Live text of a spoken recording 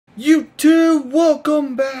YouTube,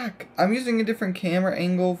 welcome back. I'm using a different camera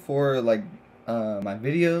angle for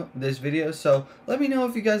this video, so let me know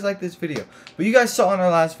if you guys like this video. But you guys saw in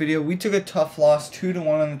our last video, we took a tough loss 2-1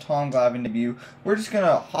 on the Tom Glavine debut. We're just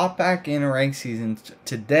gonna hop back in a ranked season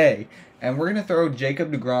today, and we're gonna throw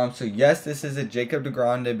Jacob Degrom. So yes, this is a Jacob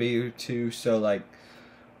Degrom debut too, so like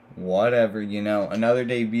whatever, you know, another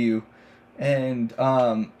debut. And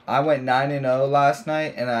I went 9-0 last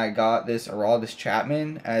night, and I got this Aroldis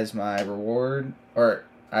Chapman as my reward. Or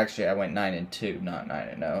actually, I went 9-2, not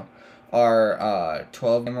 9-0. Our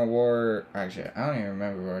 12-game reward. Actually, I don't even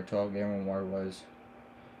remember what our 12-game reward was.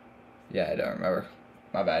 Yeah, I don't remember.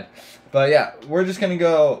 My bad. But yeah, we're just gonna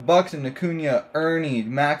go Buxton, Acuna, Ernie,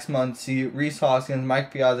 Max Muncy, Reese Hoskins,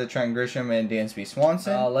 Mike Piazza, Trent Grisham, and Dansby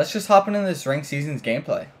Swanson. Let's just hop into this ranked season's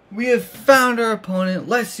gameplay. We have found our opponent.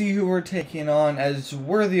 Let's see who we're taking on. As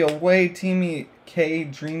we're the away team, K,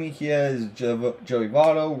 Dreamy, he has Joey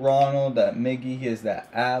Votto, Ronald, that Miggy, he has that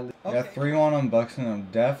Ali. Okay. Got 3-1 on Buxton. I'm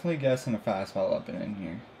definitely guessing a fastball up and in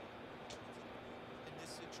here.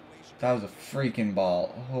 That was a freaking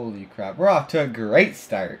ball. Holy crap. We're off to a great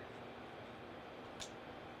start.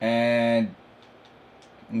 And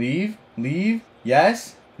leave?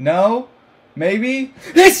 Yes? No? Maybe?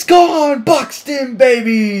 It's gone! Buxton,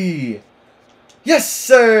 baby! Yes,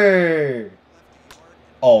 sir!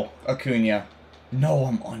 Oh, Acuna. No,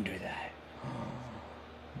 I'm under that.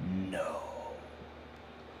 No.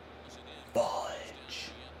 Fudge.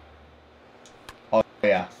 Oh,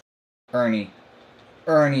 yeah. Ernie.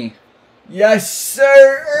 Yes,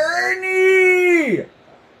 sir, Ernie!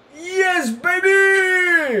 Yes,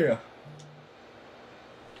 baby!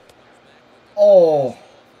 Oh,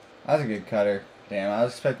 that's a good cutter. Damn, I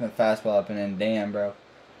was expecting a fastball up and in. Damn, bro.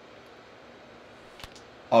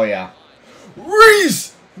 Oh, yeah.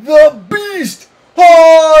 Reese, the Beast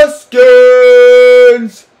Hoskins!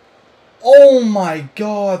 Oh my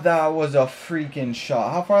god, that was a freaking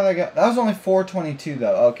shot. How far did I go? That was only 422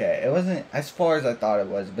 though. Okay, it wasn't as far as I thought it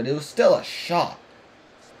was, but it was still a shot.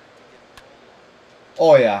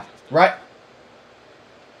 Oh yeah, right.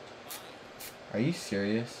 Are you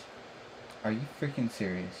serious? Are you freaking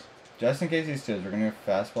serious? Just in case he steals, we're gonna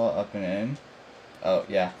go fastball up and in. Oh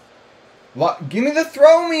yeah. What? Give me the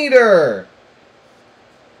throw meter!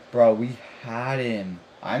 Bro, we had him.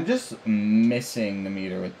 I'm just missing the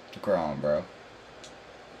meter with Degrom, bro.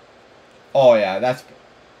 Oh, yeah, that's...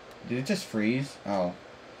 Did it just freeze? Oh.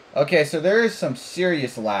 Okay, so there is some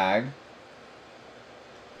serious lag.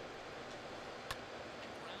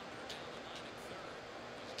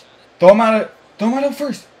 Throw him out of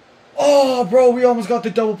first. Oh, bro, we almost got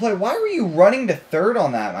the double play. Why were you running to third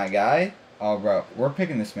on that, my guy? Oh, bro, we're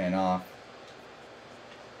picking this man off.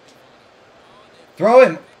 Throw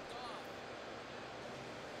him.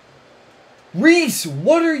 Reese,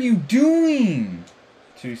 what are you doing?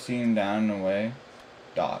 2 seam down and away.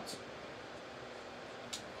 Dots.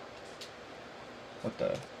 What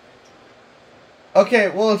the? Okay,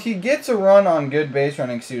 well, he gets a run on good base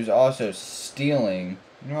running because he was also stealing.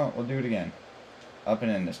 You know what? We'll do it again. Up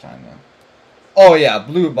and in this time, though. Oh, yeah,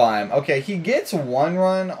 blew by him. Okay, he gets 1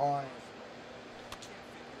 run on...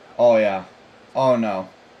 Oh, yeah. Oh, no.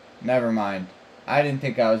 Never mind. I didn't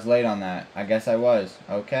think I was late on that. I guess I was.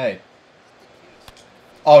 Okay.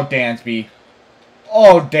 Oh, Dansby.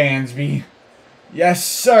 Oh, Dansby. Yes,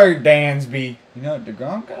 sir, Dansby. You know,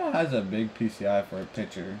 Degrom kind of has a big PCI for a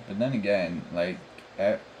pitcher. But then again, like,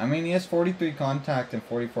 I mean, he has 43 contact and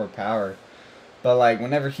 44 power. But, like,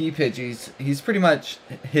 whenever he pitches, he's pretty much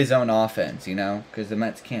his own offense, you know? Because the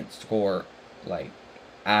Mets can't score, like,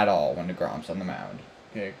 at all when Degrom's on the mound.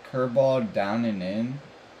 Okay, curveball down and in.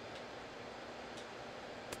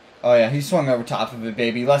 Oh, yeah, he swung over top of it,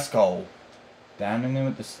 baby. Let's go. Down and in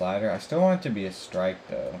with the slider. I still want it to be a strike,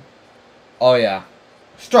 though. Oh, yeah.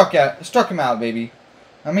 Struck him out, baby.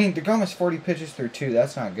 I mean, Degrom has 40 pitches through 2.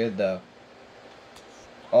 That's not good, though.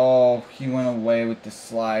 Oh, he went away with the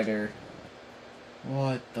slider.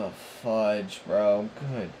 What the fudge, bro?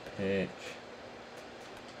 Good pitch.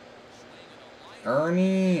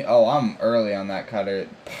 Ernie. Oh, I'm early on that cutter.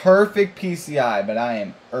 Perfect PCI, but I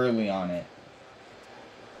am early on it.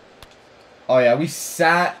 Oh, yeah, we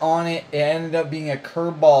sat on it. It ended up being a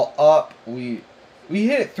curveball up. We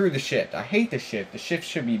hit it through the shift. I hate the shift. The shift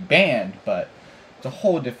should be banned, but it's a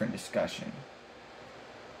whole different discussion.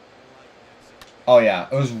 Oh, yeah,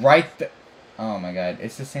 it was right there. Oh, my God.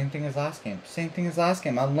 It's the same thing as last game. Same thing as last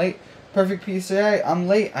game. I'm late. Perfect PCI. I'm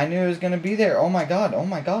late. I knew it was going to be there. Oh, my God. Oh,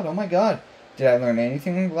 my God. Oh, my God. Did I learn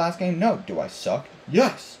anything in the last game? No. Do I suck?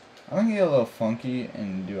 Yes. I'm going to get a little funky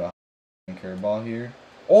and do a curveball here.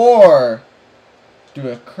 Or... Do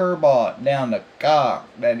a curveball down the cock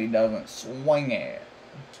that he doesn't swing at.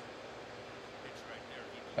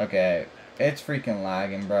 Okay, it's freaking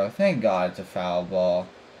lagging, bro. Thank God it's a foul ball.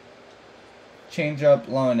 Change up,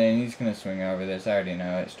 low and in. He's going to swing over this. I already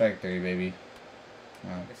know it. Strike 3, baby.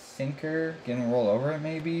 Sinker. Getting to roll over it,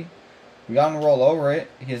 maybe. We got him to roll over it.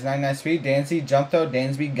 He has 99 speed. Dansby, jump throw.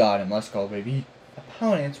 Dansby got him. Let's go, baby.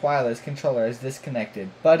 Opponent's wireless controller is disconnected.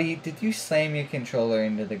 Buddy, did you slam your controller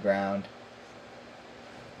into the ground?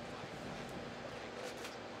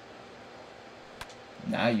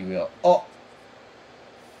 Now you will. Oh!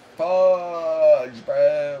 Fudge,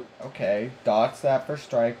 bro. Okay. Dots that for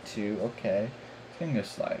strike 2. Okay. He's going to go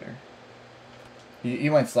slider. He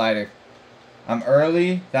went slider. I'm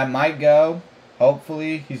early. That might go.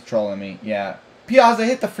 Hopefully. He's trolling me. Yeah. Piazza,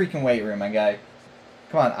 hit the freaking weight room, my guy.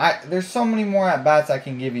 Come on. There's so many more at-bats I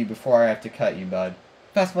can give you before I have to cut you, bud.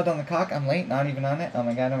 Fastball down the cock. I'm late. Not even on it. Oh,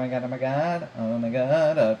 my God. Oh, my God. Oh, my God. Oh, my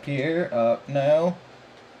God. Up here. Up. No.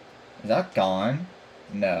 Is that gone?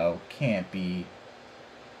 No. Can't be.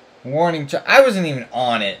 Warning track. I wasn't even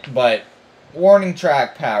on it, but warning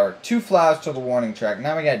track power. 2 flies to the warning track.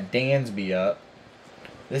 Now we got Dansby up.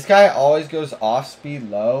 This guy always goes off speed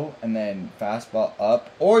low and then fastball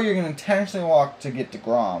up. Or you're going to intentionally walk to get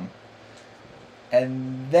Degrom.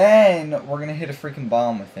 And then we're going to hit a freaking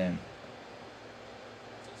bomb with him.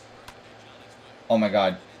 Oh my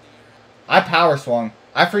God. I power swung.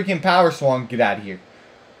 I freaking power swung. Get out of here.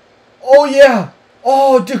 Oh yeah.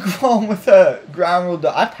 Oh, Degrom with a ground rule.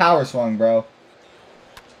 I power swung, bro.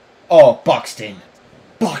 Oh, Buxton.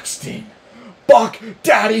 Buxton. Buck,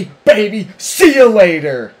 daddy, baby, see you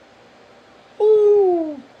later.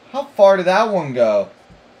 Ooh, how far did that one go?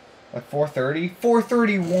 Like 430?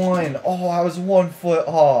 431. Oh, I was 1 foot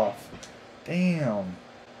off. Damn.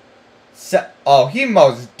 Oh, he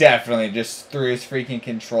most definitely just threw his freaking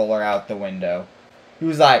controller out the window. He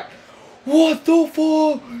was like, what the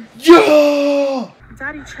fuck? Yeah!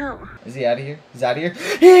 Daddy, chill. Is he out of here? He's out of here?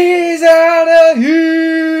 He's out of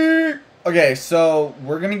here! Okay, so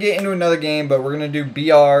we're going to get into another game, but we're going to do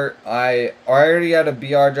BR. I already had a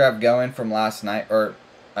BR draft going from last night, or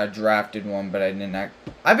I drafted one, but I didn't act.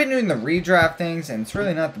 I've been doing the redraft things, and it's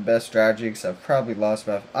really not the best strategy, because I've probably lost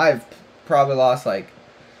like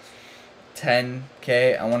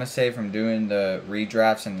 10K, I want to say, from doing the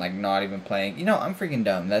redrafts and like not even playing. You know, I'm freaking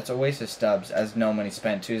dumb. That's a waste of stubs, as no money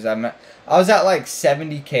spent too. I was at like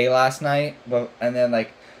 70K last night, and then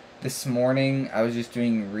like this morning I was just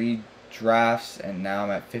doing redrafts, and now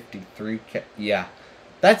I'm at 53K. Yeah,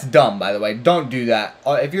 that's dumb, by the way. Don't do that.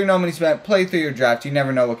 If you're no money spent, play through your draft. You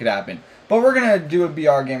never know what could happen. But we're gonna do a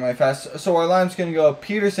BR game really fast. So our line's gonna go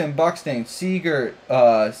Peterson, Buxton, Seager,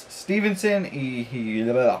 Stevenson,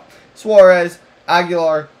 Suarez,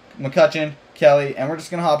 Aguilar, McCutcheon, Kelly, and we're just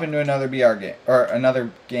gonna hop into another BR game, or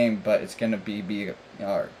another game, but it's gonna be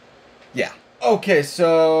BR. Yeah. Okay,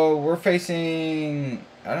 so we're facing.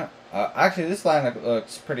 Actually, this lineup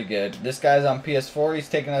looks pretty good. This guy's on PS4. He's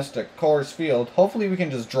taking us to Coors Field. Hopefully, we can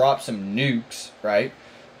just drop some nukes, right?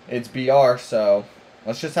 It's BR, so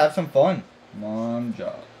let's just have some fun. Come on,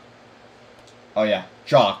 Jock. Oh yeah,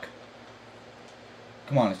 Jock.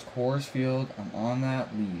 Come on, it's Coors Field. I'm on that.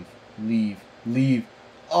 Leave.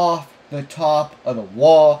 Off the top of the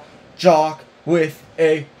wall. Jock with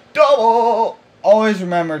a double. Always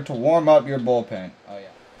remember to warm up your bullpen. Oh, yeah.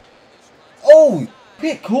 Oh,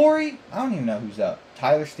 hit Corey. I don't even know who's up.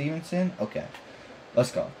 Tyler Stevenson. Okay.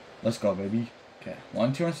 Let's go. Let's go, baby. Okay.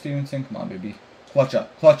 1-2 on Stevenson. Come on, baby. Clutch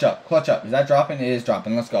up. Is that dropping? It is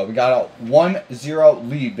dropping. Let's go. We got a 1-0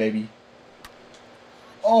 lead, baby.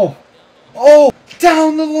 Oh.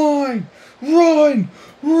 Down the line.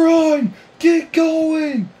 Run. Get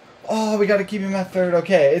going. Oh, we got to keep him at third.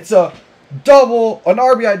 Okay. It's a double, an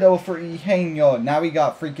RBI double for Eugenio. Now we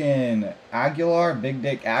got freaking Aguilar, Big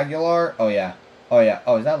Dick Aguilar. Oh, yeah.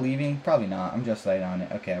 Oh, is that leaving? Probably not. I'm just late on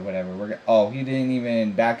it. Okay, whatever. He didn't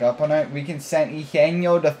even back up on it. We can send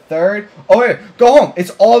Eugenio to third. Oh, wait. Go home.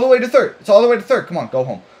 It's all the way to third. Come on, go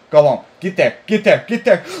home. Get there.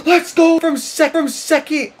 Let's go from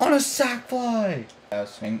second on a sac fly.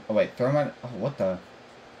 Swing. Oh, wait. Throw him out. Oh, what the?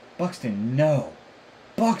 Buxton, no.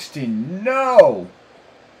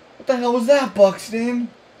 What the hell was that, Buxton?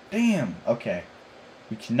 Damn. Okay.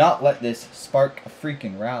 We cannot let this spark a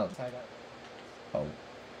freaking rally. Oh,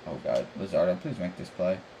 God. Lizardo, please make this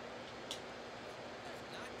play.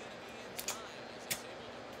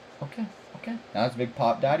 Okay. Now it's Big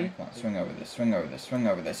Pop Daddy. Come on, swing over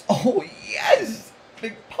this. Oh, yes!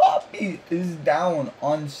 Big Poppy is down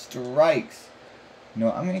on strikes. You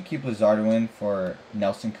know, I'm going to keep Lizardo in for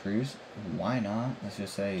Nelson Cruz. Why not? Let's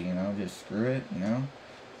just say, just screw it,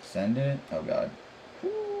 Send it. Oh, God.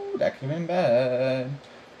 That could have been bad.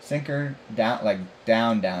 Sinker down, like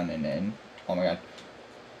down, and in. Oh my god.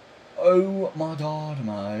 Oh my god,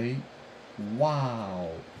 mate. Wow.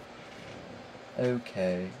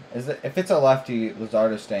 Okay. If it's a lefty,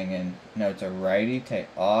 Lizardo's staying in. No, it's a righty. Take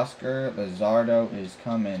Oscar. Lizardo is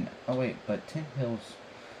coming. Oh wait, but Tim Hill's.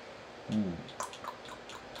 Ooh.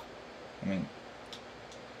 I mean,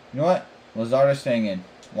 you know what? Lizardo's staying in.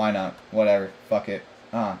 Why not? Whatever. Fuck it.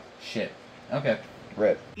 Ah, shit. Okay.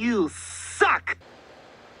 Rip. You suck!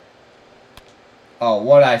 Oh,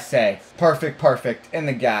 what'd I say? Perfect. In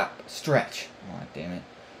the gap. Stretch. Oh, damn it.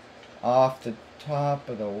 Off the top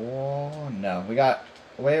of the wall. No, we got...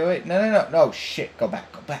 Wait. No, shit. Go back.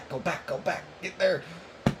 Get there.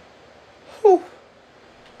 Whew.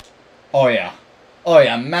 Oh, yeah.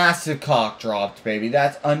 Massive cock dropped, baby.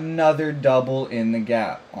 That's another double in the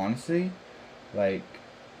gap. Honestly, like...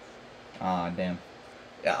 Ah, damn.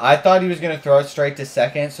 Yeah, I thought he was going to throw it straight to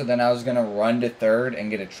second, so then I was going to run to third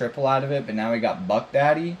and get a triple out of it, but now we got Buck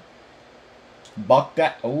Daddy.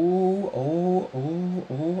 Oh.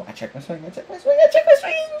 I checked my swing.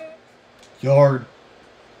 Yard.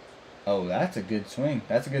 Oh, that's a good swing.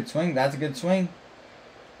 That's a good swing.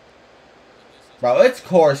 Bro, it's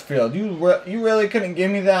course field. You really couldn't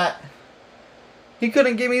give me that? He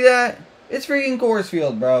couldn't give me that? It's freaking course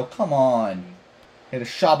field, bro. Come on. Hit a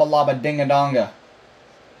shabba-labba ding-a-donga.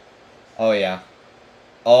 Oh, yeah.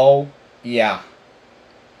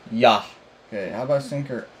 Yeah. Okay, how about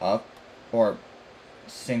sinker up? Or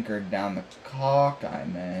sinker down the cock, I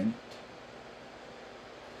meant.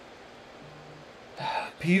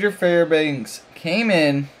 Peter Fairbanks came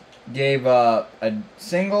in, gave up a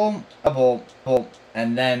single, double,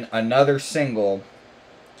 and then another single.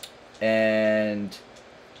 And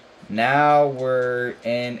now we're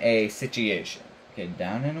in a situation. Okay,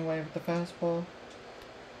 down and away with the fastball.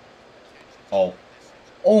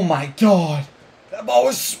 Oh my god! That ball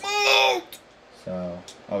was smoked! So,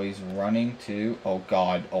 he's running to... Oh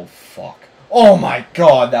god, oh fuck. Oh my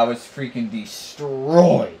god, that was freaking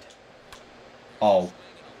destroyed! Oh.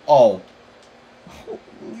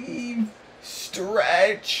 Leave.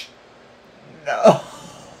 Stretch. No.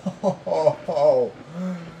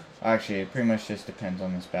 Actually, it pretty much just depends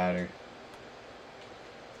on this batter.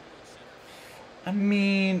 I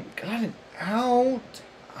mean, got it out.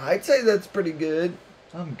 I'd say that's pretty good.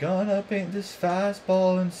 I'm gonna paint this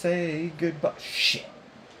fastball and say goodbye. Shit.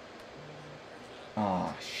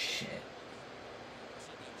 Aw, shit.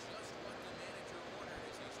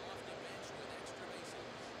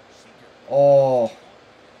 Oh.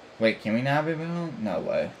 Wait, can we not be moving? No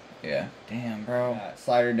way. Yeah. Damn, bro.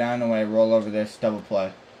 Slider down the way, roll over this, double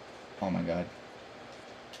play. Oh my god.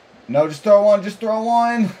 No, just throw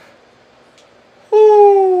one.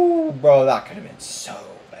 Woo! Bro, that could have been so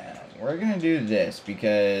bad. We're going to do this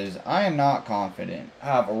because I am not confident. I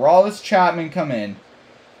have Aroldis Chapman come in.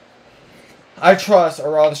 I trust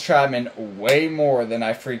Aroldis Chapman way more than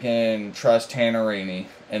I freaking trust Tanner Rainey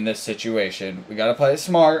in this situation. We got to play it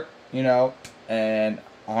smart, you know, and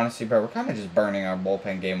honestly, bro, we're kind of just burning our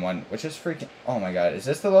bullpen game one, which is freaking... Oh my god, is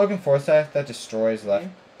this the Logan Forsythe that destroys life?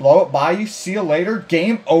 Blow it by you, see you later,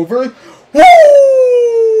 game over.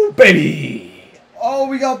 Woo! Baby! Oh,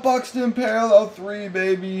 we got Buxton parallel 3,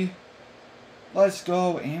 baby. Let's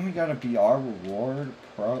go. And we got a BR reward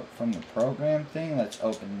from the program thing. Let's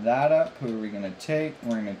open that up. Who are we going to take?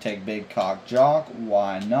 We're going to take Big Cock Jock.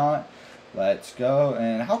 Why not? Let's go.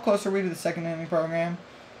 And how close are we to the second inning program?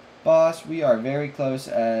 Boss, we are very close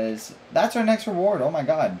as... That's our next reward. Oh my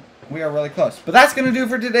god. We are really close. But that's going to do it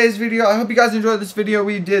for today's video. I hope you guys enjoyed this video.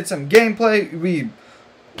 We did some gameplay.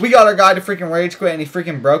 We got our guy to freaking rage quit, and he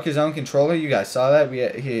freaking broke his own controller. You guys saw that?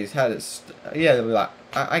 He's had his... Yeah,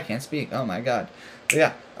 I can't speak. Oh my god. But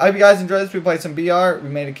yeah, I hope you guys enjoyed this. We played some BR. We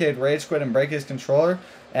made a kid rage quit and break his controller.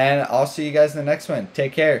 And I'll see you guys in the next one.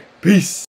 Take care. Peace.